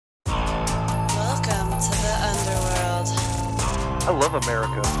I love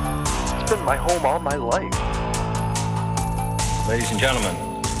America. It's been my home all my life. Ladies and gentlemen,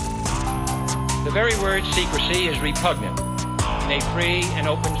 the very word secrecy is repugnant in a free and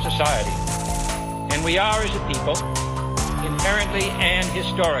open society. And we are, as a people, inherently and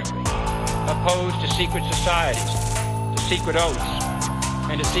historically opposed to secret societies, to secret oaths,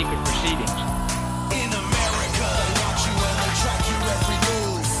 and to secret proceedings. In America, they watch you and they track your every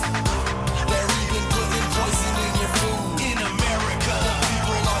move. They're even putting poison in your food. In America, the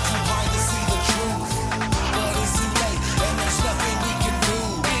people are too blind to see the truth. But it's too late and there's nothing we can do.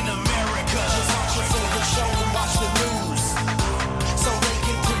 In America, just watch your favorite show and watch the news, so they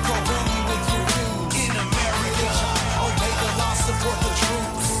can pre-program you with your views. In America, obey the law, support the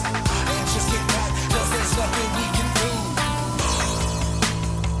troops, and just get back, cause there's nothing we can do.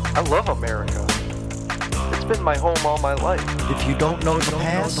 I love America. It's been my home all my life. If you don't know the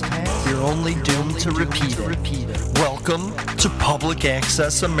past, you're only doomed to repeat it. Welcome to Public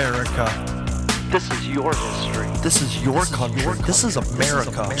Access America. This is your history. This is your country. This is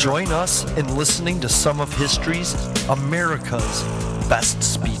America. Join us in listening to some of history's, America's best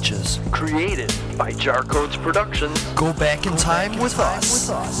speeches. Created by Jar Codes Productions. Go back in time with us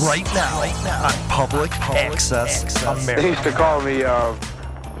right now on Public Access America. They used to call me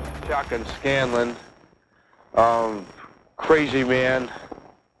Shotgun Scanlon, Crazy Man,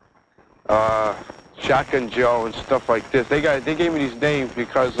 Shotgun Joe, and stuff like this. They gave me these names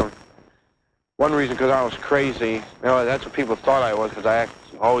because of one reason, because I was crazy. You know, that's what people thought I was, because I act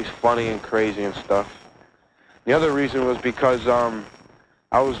always funny and crazy and stuff. The other reason was because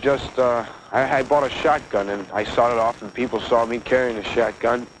I was just I bought a shotgun and I sawed it off, and people saw me carrying a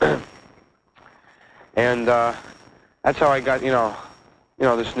shotgun, and that's how I got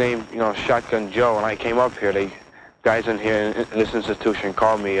this name, Shotgun Joe. When I came up here, guys in here in this institution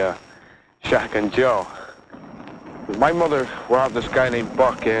called me Shotgun Joe. My mother robbed this guy named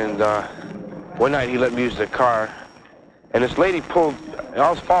Buck, and one night he let me use the car, and this lady I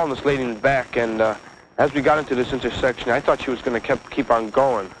was following this lady in the back, and as we got into this intersection, I thought she was going to keep on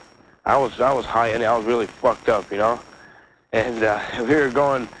going. I was high, and I was really fucked up, and we were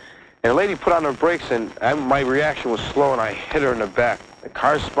going, and the lady put on her brakes, and my reaction was slow, and I hit her in the back. The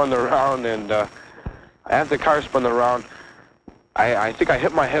car spun around, and after the car spun around, I think I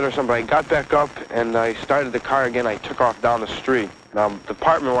hit my head or something. I got back up, and I started the car again. I took off down the street. Now, the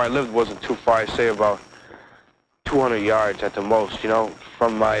apartment where I lived wasn't too far. I'd say about 200 yards at the most,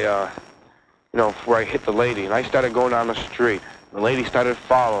 from my, where I hit the lady. And I started going down the street. The lady started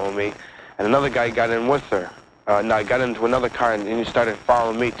following me, and another guy got in with her. I got into another car, and he started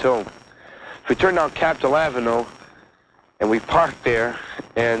following me, too. So we turned down Capitol Avenue, and we parked there,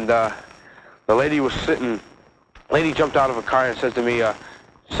 and the lady lady jumped out of a car and says to me,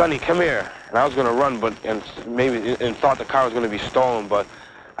 Sonny, come here. And I was going to run, and thought the car was going to be stolen, but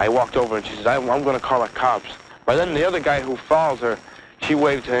I walked over, and she says, I'm going to call the cops. But then the other guy who follows her, she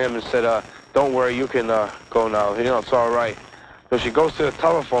waved to him and said, don't worry, you can go now. It's all right. So she goes to the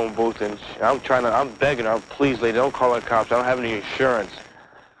telephone booth, and I'm begging her, please, lady, don't call the cops. I don't have any insurance.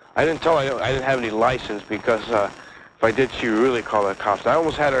 I didn't tell her I didn't have any license, because if I did, she would really call the cops. I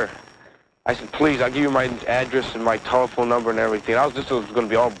almost had her. I said, please, I'll give you my address and my telephone number and everything. This was going to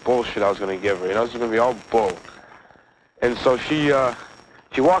be all bullshit I was going to give her. This was going to be all bull. And so she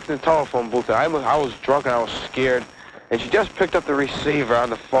walked in the telephone booth, and I was drunk and I was scared, and she just picked up the receiver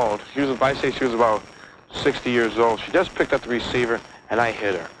on the phone. I say she was about 60 years old. She just picked up the receiver, and I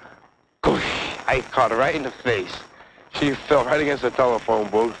hit her. I caught her right in the face. She fell right against the telephone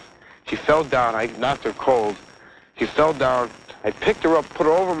booth. She fell down. I knocked her cold. She fell down. I picked her up, put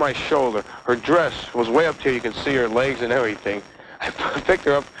her over my shoulder. Her dress was way up here. You can see her legs and everything. I picked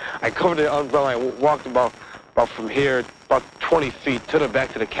her up. I covered the umbrella. I walked about from here, about 20 feet to the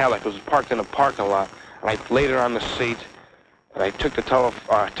back to the Cadillac. It was parked in a parking lot. And I laid her on the seat. And I took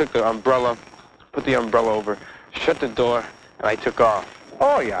the umbrella, put the umbrella over, shut the door, and I took off.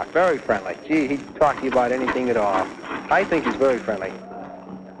 Oh, yeah, very friendly. Gee, he'd talk to you about anything at all. I think he's very friendly.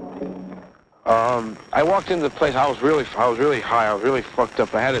 I walked into the place. I was really high. I was really fucked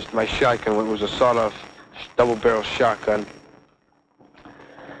up. I had my shotgun. It was a sawed-off double-barrel shotgun.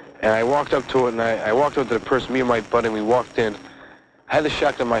 And I walked up to it, and I walked up to the person, me and my buddy, and we walked in. I had the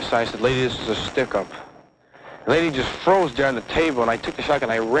shotgun on my side. I said, lady, this is a stick-up. The lady just froze there on the table, and I took the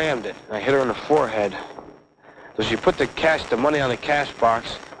shotgun, and I rammed it, and I hit her in the forehead. So she put the money on the cash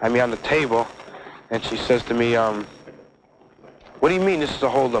box, on the table, and she says to me, what do you mean this is a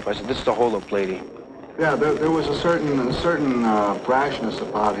holdup? I said, this is a holdup, lady. Yeah, there was a certain brashness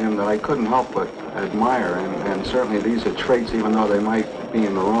about him that I couldn't help but admire, and certainly these are traits, even though they might be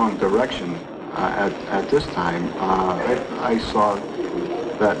in the wrong direction, at this time, I saw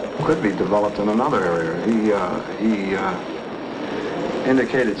that could be developed in another area. He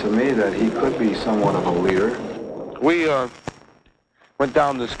indicated to me that he could be somewhat of a leader. We went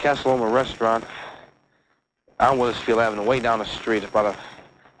down to this Casa Loma restaurant on Wethersfield Avenue, way down the street, about a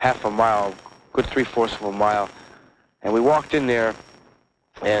half a mile, good 3/4 of a mile. And we walked in there,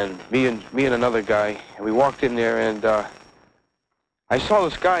 and me and another guy, and we walked in there, and I saw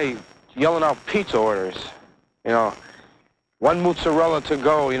this guy yelling out pizza orders, you know, 1 mozzarella to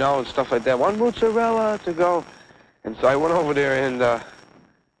go, you know, and stuff like that. 1 mozzarella to go. And so I went over there, and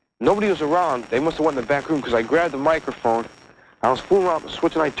nobody was around. They must have went in the back room, because I grabbed the microphone. I was fooling around with the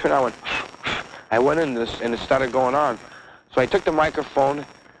switch, and I turned. I went in this, and it started going on. So I took the microphone,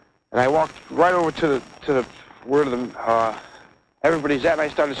 and I walked right over to the where everybody's at, and I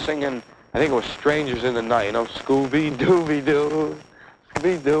started singing. I think it was "Strangers in the Night," you know, Scooby Dooby Doo,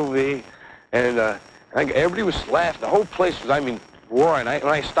 Scooby Dooby, and everybody was laughing. The whole place was, I mean, roaring.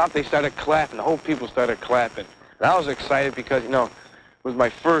 When I stopped, they started clapping. The whole people started clapping, and I was excited because, you know, it was my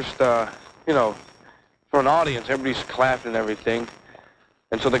first, you know, for an audience, everybody's clapping and everything.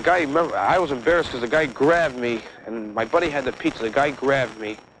 And so the guy, remember, I was embarrassed because the guy grabbed me, and my buddy had the pizza. The guy grabbed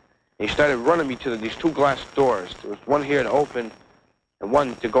me, and he started running me to these 2 glass doors. There was one here to open, and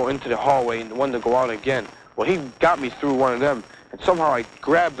one to go into the hallway, and one to go out again. Well, he got me through one of them, and somehow I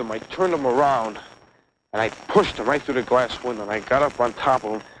grabbed him, I turned him around, and I pushed him right through the glass window, and I got up on top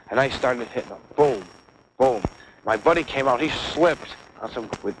of him, and I started hitting him. Boom, boom. My buddy came out, he slipped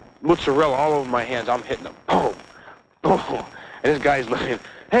with mozzarella all over my hands. I'm hitting him. Boom, boom. And this guy's looking,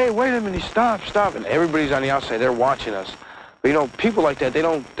 hey, wait a minute, stop. And everybody's on the outside, they're watching us. But, you know, people like that, they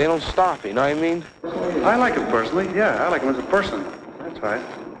don't stop, you know what I mean? I like him personally, yeah, I like him as a person. That's right.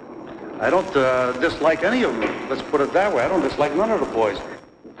 I don't dislike any of them. Let's put it that way. I don't dislike none of the boys.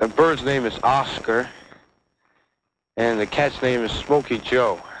 The bird's name is Oscar, and the cat's name is Smokey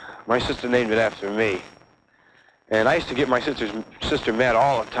Joe. My sister named it after me. And I used to get my sister mad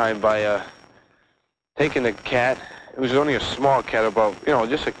all the time by taking the cat. It was only a small cat, about, you know,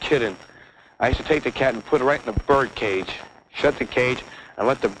 just a kitten. I used to take the cat and put it right in the bird cage, shut the cage, and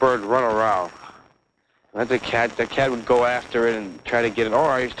let the bird run around. Let the cat would go after it and try to get it. Or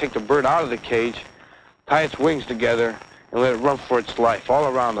I used to take the bird out of the cage, tie its wings together, and let it run for its life all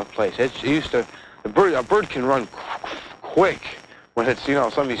around the place. A bird can run quick when it's, you know,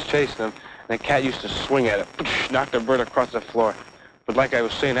 somebody's chasing them. And the cat used to swing at it, knock the bird across the floor. But like I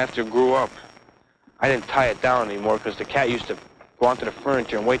was saying, after it grew up, I didn't tie it down anymore because the cat used to go onto the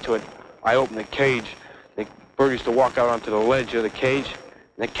furniture and wait till I opened the cage. The bird used to walk out onto the ledge of the cage,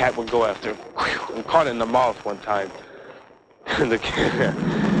 and the cat would go after it and caught it in the mouth one time. And the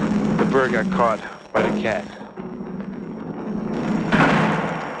bird got caught by the cat.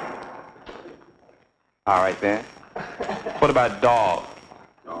 All right, then. What about dog?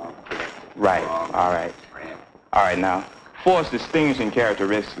 Right, all right. All right, now. 4 distinguishing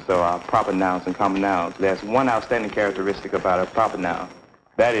characteristics of proper nouns and common nouns. There's one outstanding characteristic about a proper noun.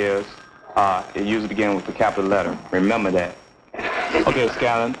 That is, it usually begins with a capital letter. Remember that. Okay,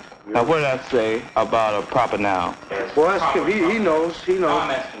 Scallon. Now, what did I say about a proper noun? Well, ask him. He knows. I'm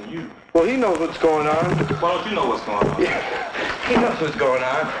asking you. Well, he knows what's going on. Why don't you know what's going on? Yeah. He knows what's going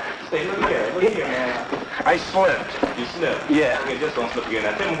on. Say, look here, man. I slipped. You slipped? Yeah. Okay, just don't slip again.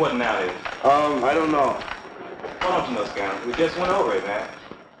 Now, tell me what a noun is. I don't know. Why don't you know, Scallon? We just went over it, man.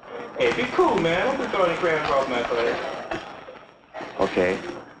 Hey, be cool, man. Don't be throwing crayons across my class. Okay.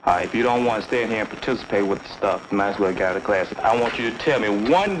 If you don't want to stay in here and participate with the stuff, you might as well get out of class. I want you to tell me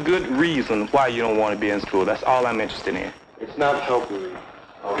one good reason why you don't want to be in school. That's all I'm interested in. It's not helping me.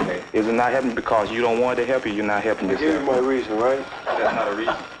 Okay. Is it not helping because you don't want it to help you? You're not helping yourself? I gave you my reason, right? That's not a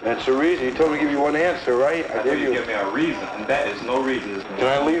reason. That's the reason. You told me to give you one answer, right? I gave you. Give me a reason, and that is no reason. Can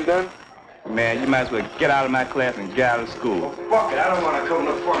I leave then? Man, you might as well get out of my class and get out of school. Well, fuck it. I don't want to come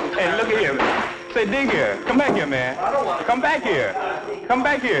to the fucking class. Hey, look at here, man. Say, dig here. Come back here, man. I don't want to. Come back here. Come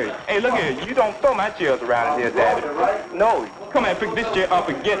back here. Hey, look here. You don't throw my chairs around here, Daddy. No. Come and pick this chair up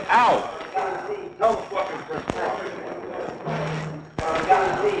and get out. No fucking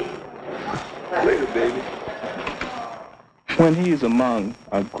Later, baby. When he's among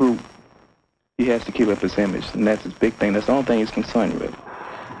a group, he has to keep up his image, and that's his big thing. That's the only thing he's concerned with.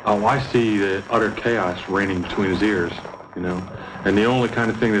 Oh, I see the utter chaos reigning between his ears, you know. And the only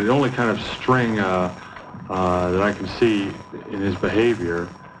kind of string that I can see in his behavior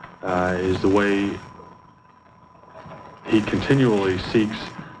is the way he continually seeks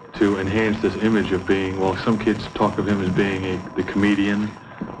to enhance this image of being, well, some kids talk of him as being the comedian,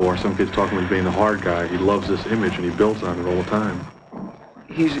 or some kids talk of him as being the hard guy. He loves this image and he builds on it all the time.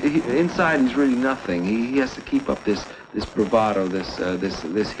 inside he's really nothing. He has to keep up this bravado,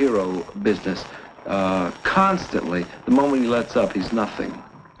 this hero business constantly. The moment he lets up, he's nothing.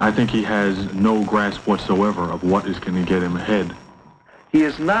 I think he has no grasp whatsoever of what is going to get him ahead. He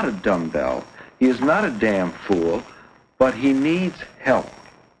is not a dumbbell. He is not a damn fool, but he needs help.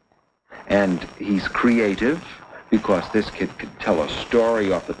 And he's creative, because this kid could tell a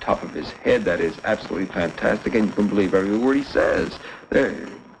story off the top of his head that is absolutely fantastic, and you can believe every word he says.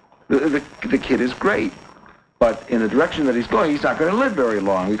 The kid is great. But in the direction that he's going, he's not going to live very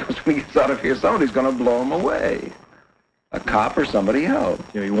long, because when he gets out of here, somebody's going to blow him away. A cop or somebody else.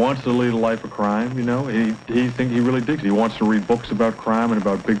 You know, he wants to lead a life of crime, you know. He really digs it. He wants to read books about crime and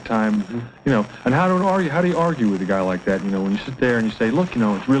about big time, you know. And how do you argue with a guy like that, you know, when you sit there and you say, look, you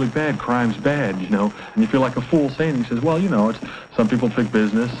know, it's really bad, crime's bad, you know, and you feel like a fool saying it. He says, well, you know, some people pick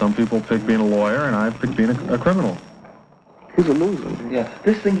business, some people pick being a lawyer, and I pick being a criminal. He's a loser. Yeah,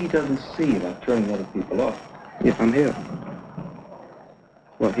 this thing he doesn't see about turning other people off. Yeah, I'm here.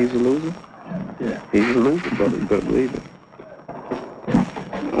 What, he's a loser? Yeah. He's a loser, brother. You better believe it.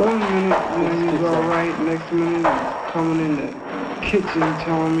 One minute, he's all right. Next minute, he's coming in the kitchen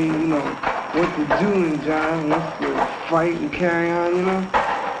telling me, you know, what to do and John wants to fight and carry on, you know.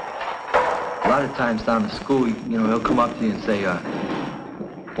 A lot of times down to school, you know, he'll come up to you and say, well,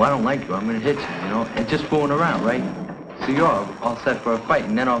 I don't like you, I'm going to hit you, you know, and just fooling around, right? So you're all set for a fight,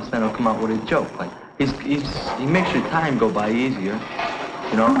 and then all of a sudden he'll come out with a joke. Like, he makes your time go by easier,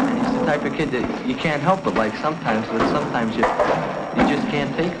 you know, and he's the type of kid that you can't help but like sometimes, but sometimes you just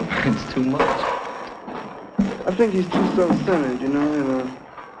can't take him. It's too much. I think he's too self-centered, you know, and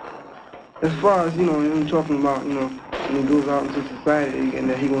as far as, you know, him talking about, you know, when he goes out into society and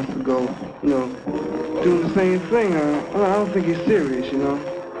that he wants to go, you know, doing the same thing, I don't think he's serious, you know.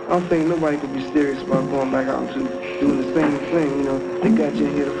 I don't think nobody could be serious about going back out into doing the same thing, you know. They got you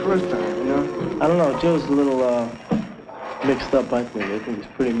in here the first time, you know. I don't know, Joe's a little mixed up, I think. I think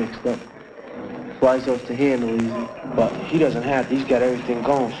he's pretty mixed up. Flies off the handle easy, but he doesn't have to. He's got everything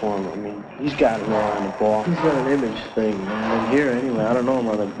going for him. I mean, he's got it all on the ball. He's got an image thing, man. In here, anyway, I don't know him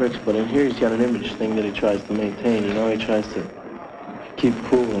on the bricks, but in here he's got an image thing that he tries to maintain, you know. He tries to keep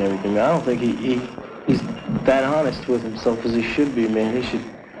cool and everything. I don't think he's that honest with himself as he should be, man. He should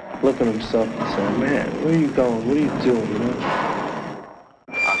look at himself and say, man, where are you going? What are you doing, you know?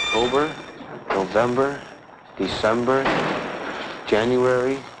 October, November, December,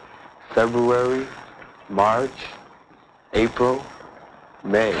 January, February, March, April,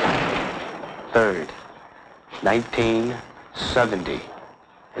 May 3rd, 1970.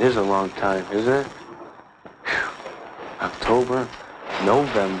 It is a long time, isn't it? Whew. October,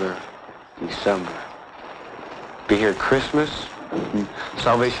 November, December. Be here Christmas.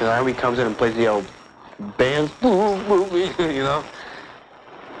 Salvation Army comes in and plays the old bands, you know.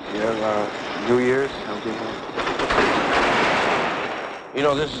 Yeah, New Year's. You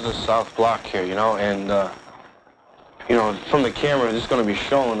know, this is the South Block here, you know, and, you know, from the camera, this is going to be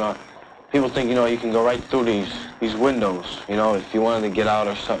shown. People think, you know, you can go right through these windows, you know, if you wanted to get out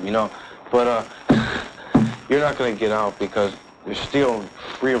or something, you know. But you're not going to get out because there's steel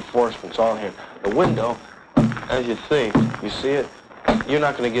reinforcements all here. The window, as you see it, you're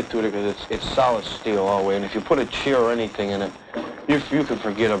not going to get through it because it's solid steel all the way. And if you put a chair or anything in it, you can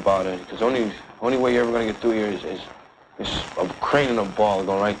forget about it. Because only way you're ever going to get through here is a crane and a ball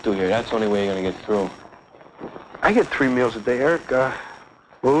going right through here. That's the only way you're going to get through. I get 3 meals a day, Eric.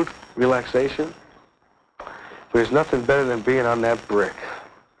 Mood, relaxation. But there's nothing better than being on that brick.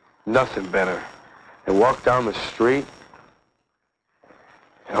 Nothing better. And walk down the street.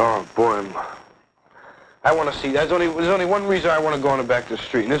 Oh, boy. I want to see. There's only one reason I want to go on the back of the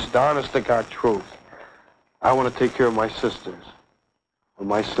street, and this is the honest to God truth. I want to take care of my sisters. Or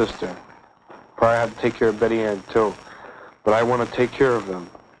my sister. Probably have to take care of Betty Ann, too. But I want to take care of them.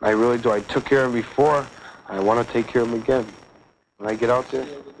 I really do. I took care of them before. I want to take care of them again. When I get out there.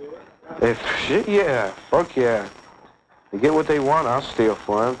 Shit, yeah. Fuck yeah. They get what they want, I'll steal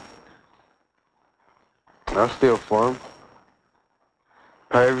for them. I'll steal for them.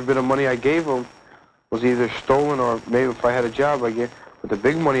 Probably every bit of money I gave them was either stolen or maybe if I had a job I get. But the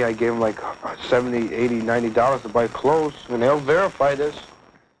big money I gave them, like $70, $80, $90 to buy clothes, and they'll verify this.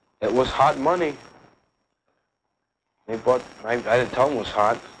 It was hot money. They bought, I didn't tell them it was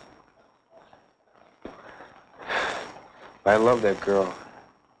hot. I love that girl.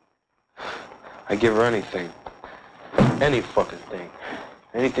 I give her anything. Any fucking thing.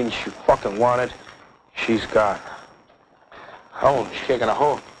 Anything she fucking wanted, she's got. Oh, she's got a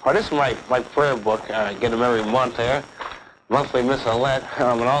whole... Oh, this is my prayer book. I get them every month here. Monthly Miss Alette.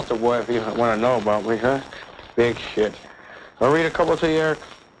 I'm an altar boy if you want to know about me, huh? Big shit. I'll read a couple to you, Eric.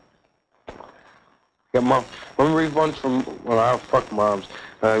 Got mom. Want me to read one from, well, I'll fuck moms.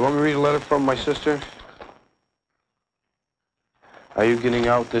 You want me to read a letter from my sister? Are you getting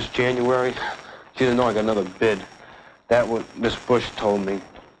out this January? She didn't know I got another bid. That what Miss Bush told me.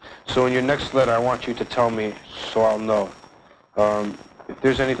 So in your next letter, I want you to tell me so I'll know. If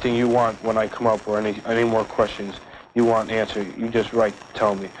there's anything you want when I come up or any more questions you want answered, you just write,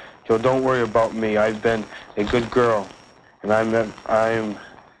 tell me. Joe, don't worry about me. I've been a good girl, and I'm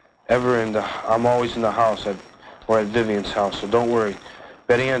always in the house or at Vivian's house, so don't worry.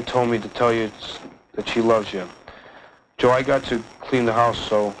 Betty Ann told me to tell you that she loves you. Joe, I got to clean the house,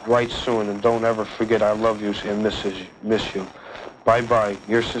 so write soon, and don't ever forget I love you and miss you. Bye-bye,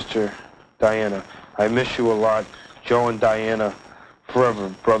 your sister, Diana. I miss you a lot. Joe and Diana, forever,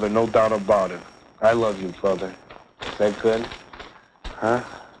 brother, no doubt about it. I love you, brother. Is that good? Huh?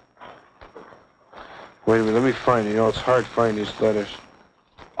 Wait a minute, let me find it. You know, it's hard to find these letters.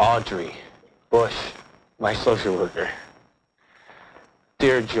 Audrey Bush, my social worker.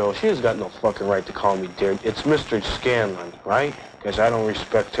 Dear Joe, she has got no fucking right to call me dear. It's Mr. Scanlon, right? Because I don't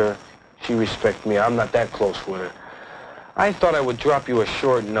respect her. She respects me. I'm not that close with her. I thought I would drop you a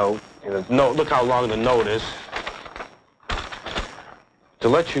short note. Look how long the note is. To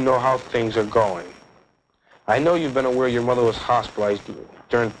let you know how things are going. I know you've been aware your mother was hospitalized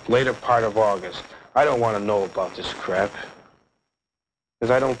during the later part of August. I don't want to know about this crap.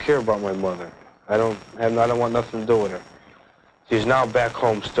 Because I don't care about my mother. I don't want nothing to do with her. She's now back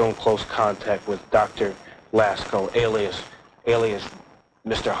home, still in close contact with Dr. Lasko, alias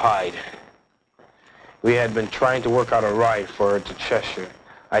Mr. Hyde. We had been trying to work out a ride for her to Cheshire.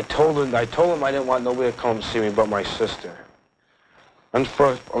 I told him I didn't want nobody to come see me but my sister.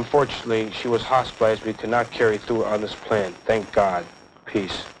 Unfortunately, she was hospitalized. We could not carry through on this plan. Thank God.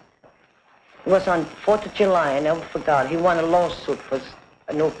 Peace. It was on 4th of July, I never forgot. He won a lawsuit for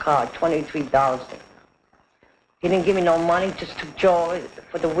a new car, $23,000. He didn't give me no money, just took Joe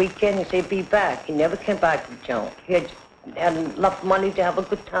for the weekend. He said, be back. He never came back with Joe. He had enough money to have a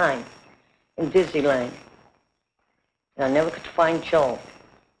good time in Disneyland. And I never could find Joe.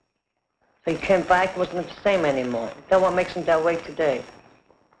 So he came back, wasn't the same anymore. That's what makes him that way today.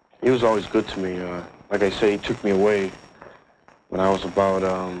 He was always good to me. Like I say, he took me away when I was about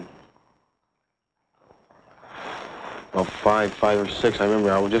 5 or 6. I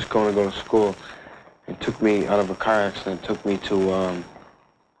remember I was just going to go to school. He took me out of a car accident, took me to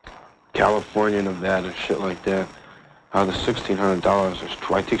California, Nevada, shit like that. Out of the $1,600,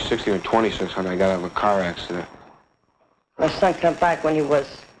 I think $1,600 or $2,600, I got out of a car accident. My son came back when he was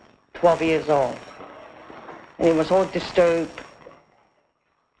 12 years old. And he was all disturbed.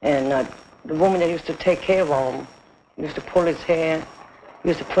 And the woman that used to take care of him used to pull his hair,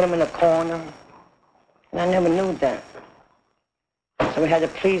 used to put him in a corner. And I never knew that. So we had the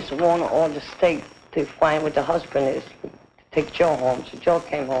police warn all the state to find what the husband is, to take Joe home. So Joe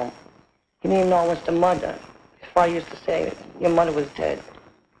came home. He didn't even know it was the mother. His father used to say, your mother was dead.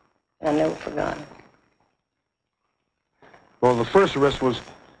 And I never forgot it. Well, the first arrest was,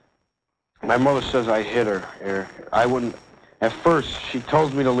 my mother says I hit her. I wouldn't, at first, she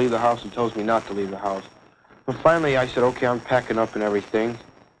tells me to leave the house and tells me not to leave the house. But finally, I said, okay, I'm packing up and everything.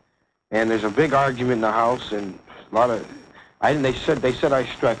 And there's a big argument in the house, and a lot of, they said I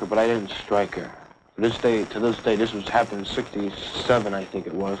struck her, but I didn't strike her. To this day, this was happening in 67, I think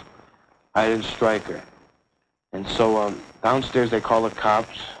it was. I didn't strike her. And so downstairs they called the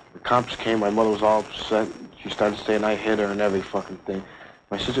cops. The cops came, my mother was all upset. She started saying I hit her and every fucking thing.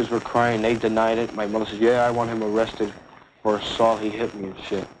 My sisters were crying, they denied it. My mother said, yeah, I want him arrested for assault, he hit me and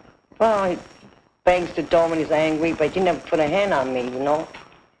shit. Well, he bangs the door when he's angry, but he never put a hand on me, you know.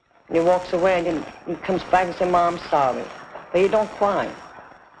 And he walks away and then he comes back and says, Mom, I'm sorry. But you don't cry.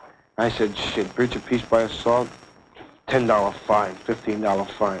 I said, shit, breach of peace by assault, $10 fine,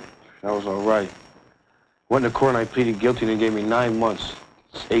 $15 fine. That was all right. Went to court and I pleaded guilty and they gave me 9 months,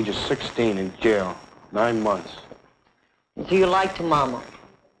 age of 16 in jail. 9 months. So you lied to Mama.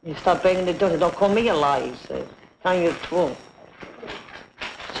 You start banging the door. He said, don't call me a liar, he said. Telling you the truth.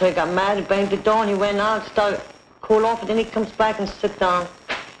 So he got mad, he banged the door and he went out, started cool off, and then he comes back and sit down.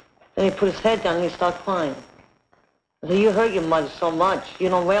 Then he put his head down and he started crying. I said, you hurt your mother so much. You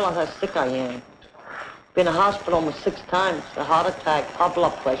don't realize how sick I am. Been in the hospital almost 6 times, a heart attack, high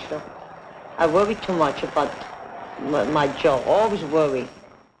blood pressure. I worry too much about my Joe, always worry.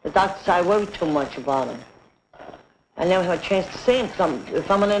 The doctor said I worry too much about him. I never have a chance to see him, because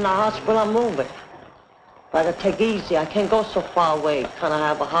if I'm in the hospital, I'm moving. But I take it easy, I can't go so far away, kind of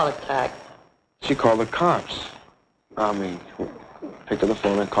have a heart attack. She called the cops. I mean, picked up the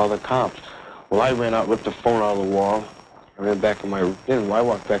phone and called the cops. Well, I ran out, ripped the phone out of the wall, ran back in my room. I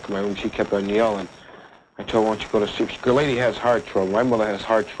walked back in my room. She kept on yelling. I told her, why don't you go to sleep? The lady has heart trouble. My mother has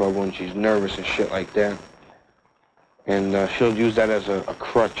heart trouble and she's nervous and shit like that. And she'll use that as a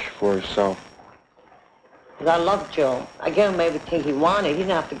crutch for herself. Because I love Joe. I gave him everything he wanted. He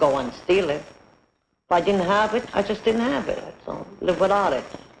didn't have to go and steal it. If I didn't have it, I just didn't have it. That's all. Live without it.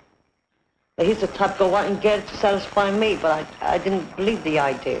 But he's the type to go out and get it to satisfy me, but I didn't believe the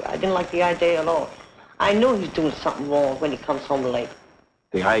idea. I didn't like the idea at all. I knew he was doing something wrong when he comes home late.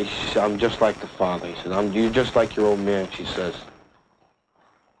 I'm just like the father. He said, you're just like your old man, she says.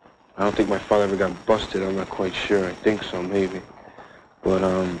 I don't think my father ever got busted. I'm not quite sure. I think so, maybe. But,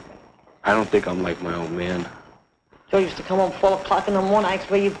 I don't think I'm like my old man. Joe used to come home 4 o'clock in the morning, ask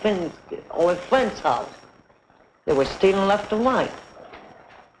where you've been, or at friend's house. They were stealing left and right.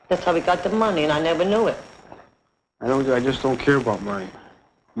 That's how we got the money, and I never knew it. I just don't care about my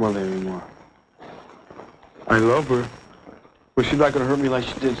mother anymore. I love her, but she's not gonna hurt me like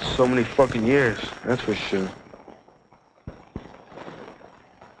she did so many fucking years. That's for sure.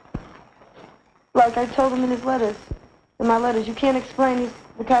 Like I told him in my letters, you can't explain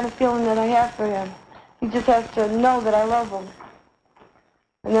the kind of feeling that I have for him. He just has to know that I love him.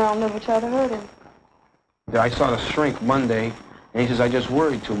 And then I'll never try to hurt him. I saw the shrink Monday, and he says, I just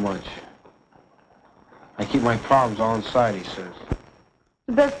worry too much. I keep my problems all inside, he says.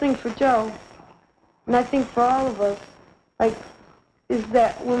 The best thing for Joe, and I think for all of us, is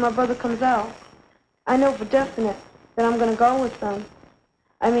that when my brother comes out, I know for definite that I'm going to go with them.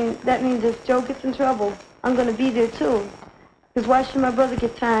 I mean, that means if Joe gets in trouble, I'm going to be there too. Because why should my brother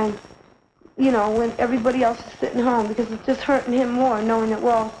get time, when everybody else is sitting home? Because it's just hurting him more knowing that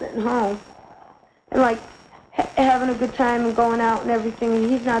we're all sitting home. And having a good time and going out and everything, and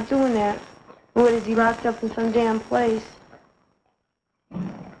he's not doing that. What is he, locked up in some damn place?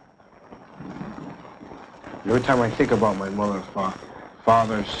 Every time I think about my mother,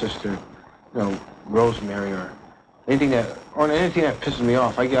 father, sister, Rosemary, or anything that pisses me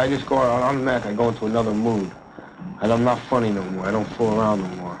off, I just go on the mat. I go into another mood. And I'm not funny no more. I don't fool around no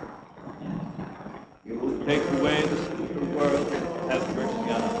more. You will take away the sins of the world, have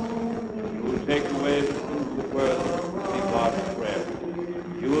mercy on us. You will take away the sins of the world, be God's prayer.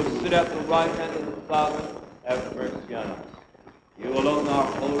 You will sit at the right hand of the Father, have mercy on us. You alone are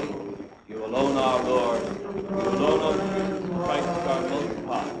holy. You alone are Lord. You alone are Jesus Christ, our most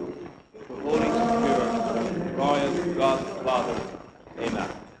high. The Holy Spirit, glorious to God the Father. Amen.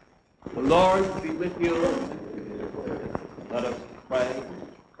 The Lord be with you. Let us pray.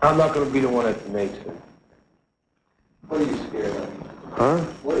 I'm not going to be the one that makes it. What are you scared of? Huh?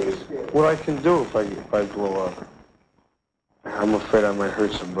 What are you scared of? What I can do if I blow up. I'm afraid I might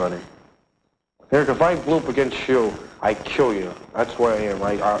hurt somebody. Eric, if I blew up against you, I kill you. That's where I am.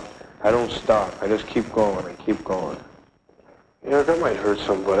 I don't stop. I just keep going. I keep going. Eric, I might hurt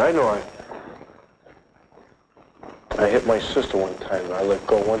somebody. I know I hit my sister one time. I let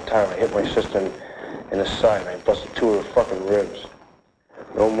go one time. I hit my sister in the side. I busted 2 of her fucking ribs.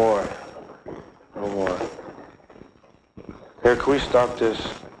 No more. No more. Eric, can we stop this?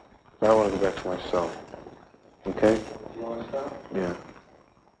 I want to go back to myself. Okay? You want to stop? Yeah.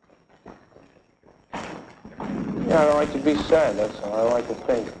 Yeah, I don't like to be sad, that's all. I don't like to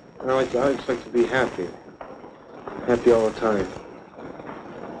think. I just like to be happy. Happy all the time.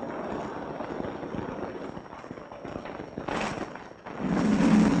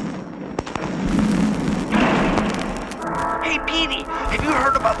 Hey, Petey, have you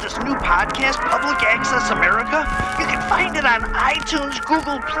heard about this new podcast, Public Access America? You can find it on iTunes,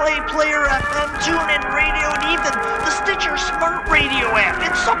 Google Play, Player FM, TuneIn Radio, and even the Stitcher Smart Radio app.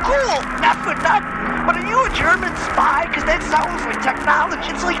 It's so cool! Not for nothing. But are you a German spy? Because that sounds like technology.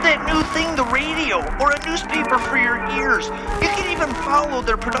 It's like that new thing, the radio, or a newspaper for your ears. You can even follow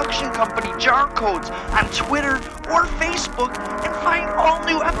their production company, Jar Codes, on Twitter or Facebook and find all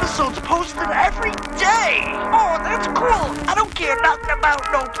new episodes posted every day. Oh, that's cool. I don't care nothing about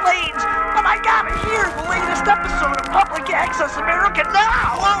no planes, but I gotta hear the latest episode of Public Access America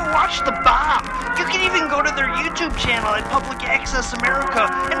now. Oh, watch the bomb. You can even go to their YouTube channel at Public Access America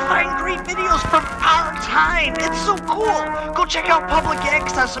and find great videos from our time. It's so cool. Go check out Public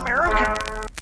Access America.